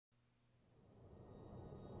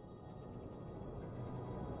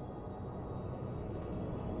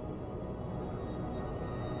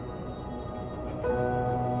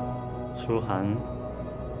Shuhan,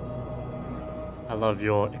 I love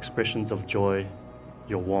your expressions of joy,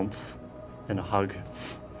 your warmth, and a hug.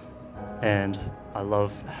 And I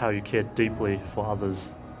love how you care deeply for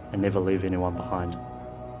others and never leave anyone behind.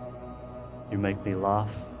 You make me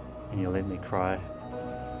laugh and you let me cry.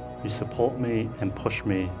 You support me and push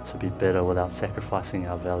me to be better without sacrificing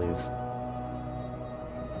our values.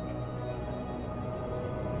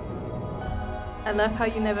 I love how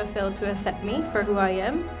you never fail to accept me for who I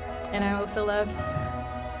am, and I also love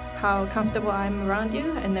how comfortable I am around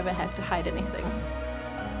you and never have to hide anything.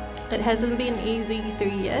 It hasn't been easy 3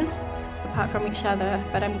 years apart from each other,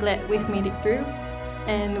 but I'm glad we've made it through,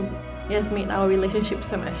 and it has made our relationship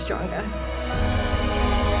so much stronger.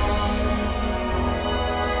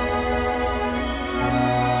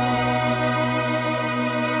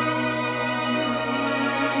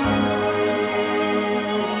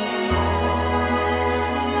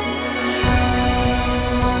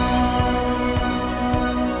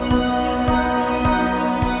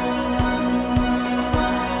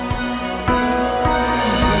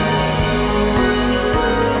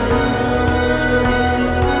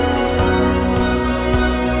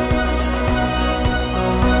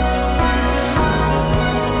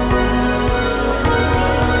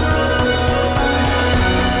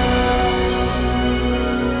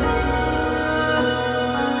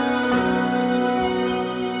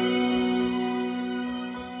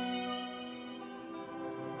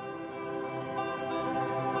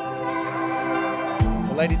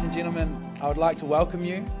 Ladies and gentlemen, I would like to welcome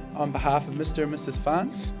you on behalf of Mr. and Mrs.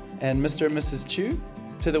 Fan and Mr. and Mrs. Chu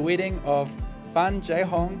to the wedding of Fan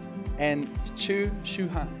Jae-hong and Chu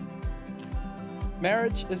Shuhan.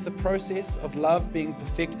 Marriage is the process of love being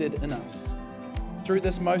perfected in us. Through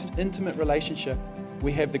this most intimate relationship,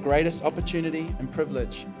 we have the greatest opportunity and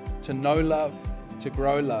privilege to know love, to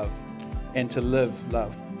grow love, and to live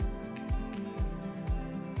love.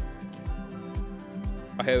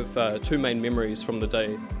 I have two main memories from the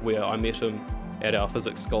day where I met him at our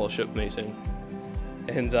physics scholarship meeting.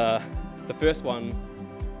 And the first one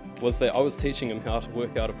was that I was teaching him how to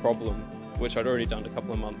work out a problem, which I'd already done a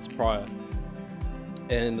couple of months prior.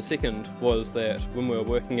 And the second was that when we were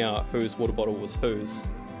working out whose water bottle was whose,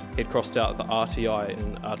 he'd crossed out the RTI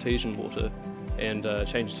in artesian water and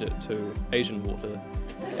changed it to Asian water.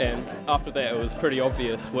 And after that, it was pretty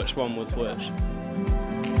obvious which one was which.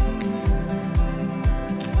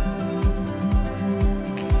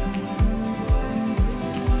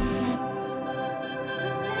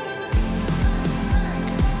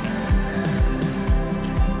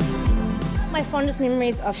 My fondest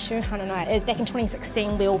memories of Shuhan and I is back in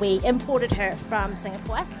 2016 where we imported her from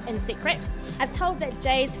Singapore in secret. I've told that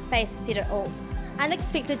Jay's face said it all.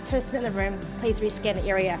 Unexpected person in the room, please rescan the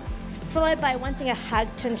area. Followed by wanting a hug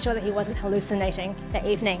to ensure that he wasn't hallucinating that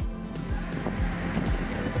evening.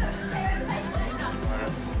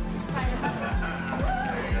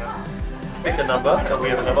 Pick a number, and we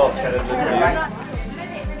have a number of challenges for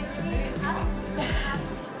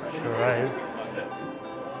you. Sure is.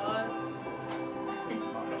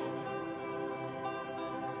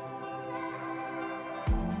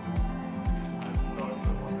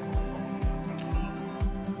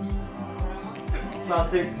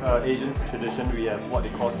 Classic Asian tradition, we have what they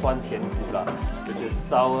call Swan Tian pizza, which is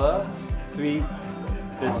sour, sweet,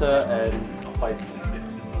 bitter, and spicy.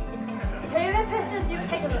 Whoever person you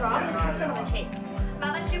take it from, kiss them on the cheek.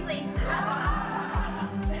 Mama, you please.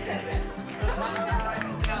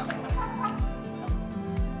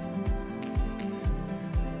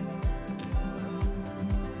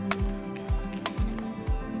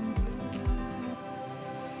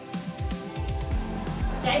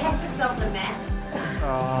 Jay has to solve the math.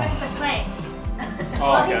 With the clay.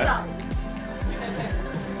 Oh, okay.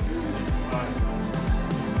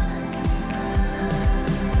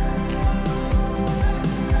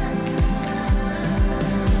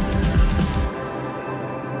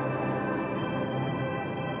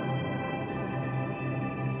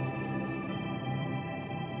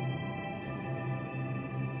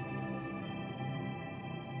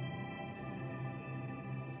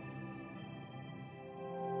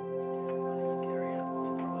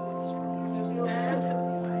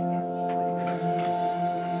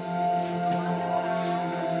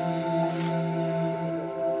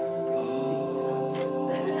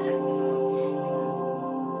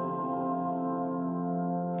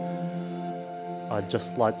 I'd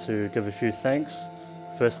just like to give a few thanks.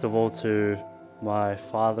 First of all to my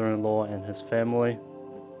father-in-law and his family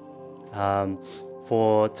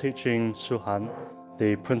for teaching Shuhan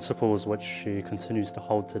the principles which she continues to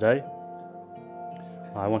hold today.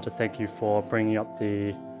 I want to thank you for bringing up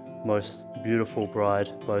the most beautiful bride,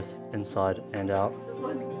 both inside and out.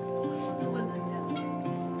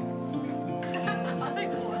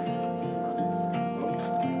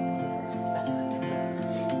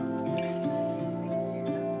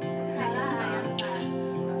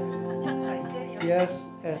 Yes,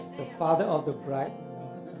 as the father of the bride,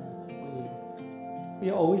 we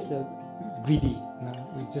are always greedy.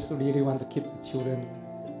 We just really want to keep the children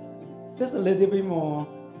just a little bit more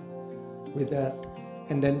with us,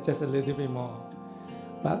 and then just a little bit more.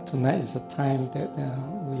 But tonight is a time that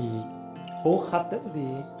we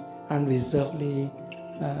wholeheartedly, unreservedly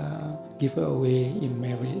give her away in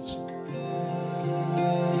marriage.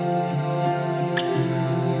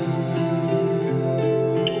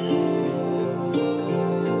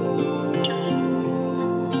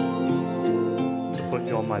 To put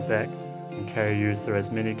you on my back and carry you through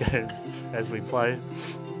as many games as we play,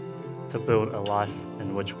 to build a life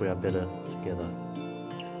in which we are better together.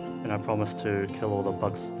 And I promise to kill all the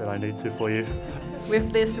bugs that I need to for you.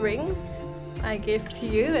 With this ring, I give to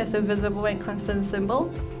you as a visible and constant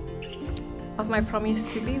symbol of my promise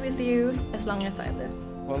to be with you as long as I live.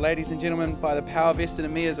 Well, ladies and gentlemen, by the power vested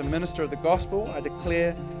in me as a minister of the gospel, I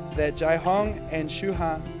declare that Jae Hong and Shu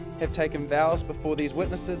Han have taken vows before these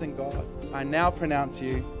witnesses and God. I now pronounce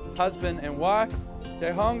you husband and wife.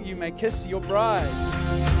 Jae Hong, you may kiss your bride.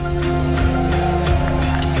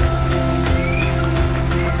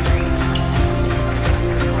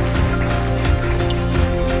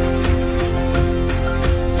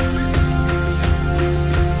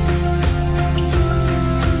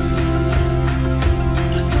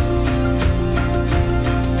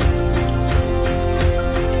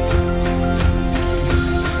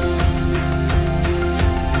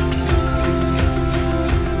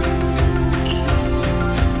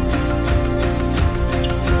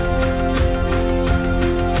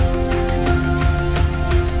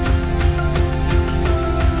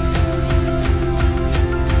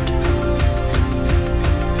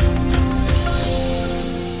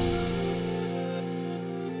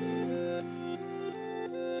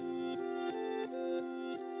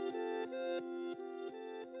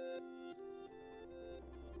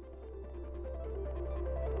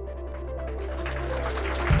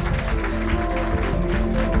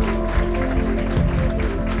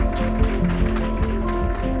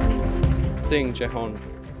 Seeing Jae-hong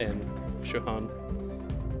and Shu-han,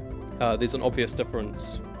 there's an obvious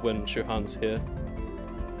difference when Shu-han's here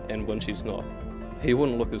and when she's not. He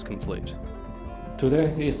wouldn't look as complete.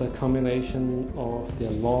 Today is a combination of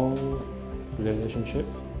their long relationship,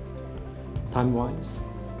 time-wise,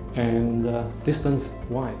 and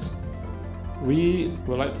distance-wise. We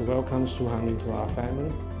would like to welcome Shu-han into our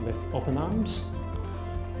family with open arms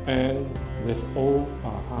and with all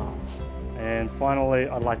our hearts. And finally,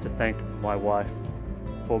 I'd like to thank my wife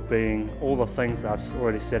for being all the things that I've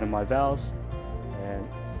already said in my vows, and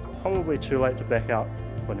it's probably too late to back out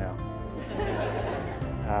for now.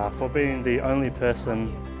 For being the only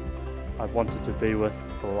person I've wanted to be with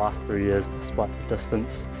for the last 3 years despite the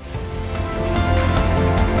distance.